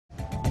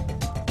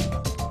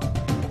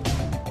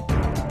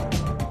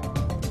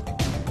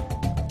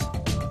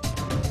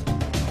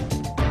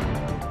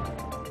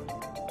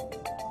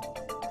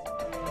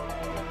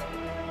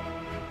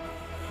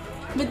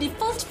With the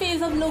first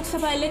phase of Lok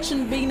Sabha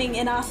election beginning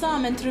in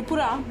Assam and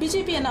Tripura,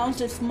 BJP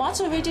announced its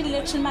much-awaited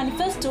election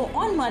manifesto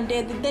on Monday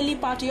at the Delhi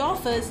party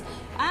office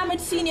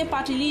amid senior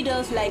party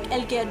leaders like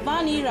L.K.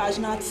 Advani,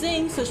 Rajnath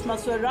Singh, Sushma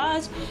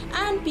Swaraj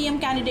and PM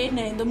candidate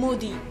Narendra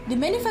Modi. The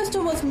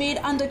manifesto was made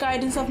under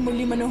guidance of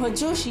Murli Manohar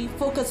Joshi,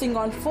 focusing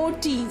on 4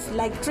 T's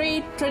like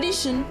trade,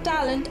 tradition,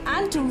 talent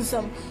and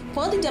tourism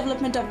for the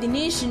development of the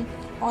nation.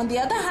 On the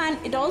other hand,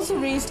 it also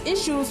raised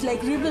issues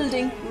like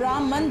rebuilding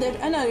Ram Mandir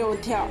and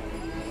Ayodhya.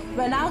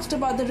 When asked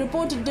about the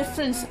reported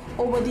difference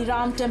over the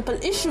Ram temple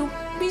issue,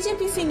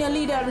 BJP senior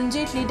leader Arun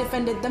Jaitley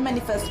defended the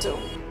manifesto.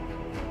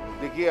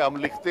 देखिए, हम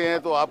लिखते हैं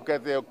तो आप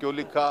कहते हो क्यों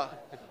लिखा,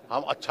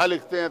 हम अच्छा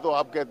लिखते हैं तो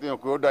आप कहते हो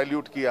क्यों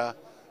डाइल्यूट किया।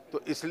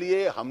 तो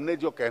इसलिए हमने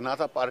जो कहना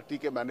था पार्टी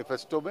के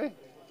मैनिफेस्टो में,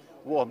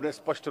 वो हमने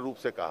स्पष्ट रूप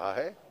से कहा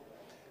है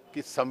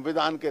कि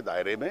संविधान के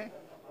दायरे में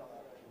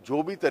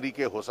जो भी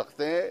तरीके हो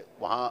सकते हैं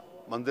वहां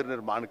मंदिर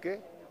निर्माण के,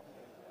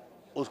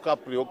 उसका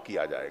प्रयोग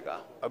किया जाएगा।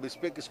 अब इस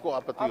पे किसको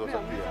आपत्ति हो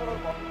सकती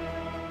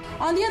है?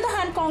 On the other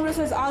hand, Congress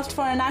has asked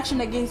for an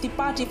action against the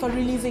party for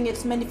releasing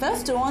its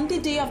manifesto on the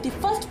day of the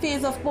first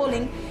phase of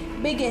polling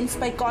begins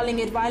by calling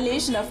it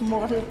violation of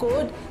moral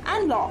code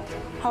and law.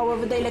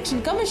 However, the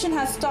Election Commission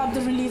has stopped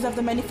the release of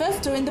the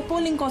manifesto in the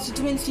polling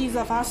constituencies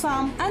of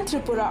Assam and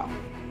Tripura.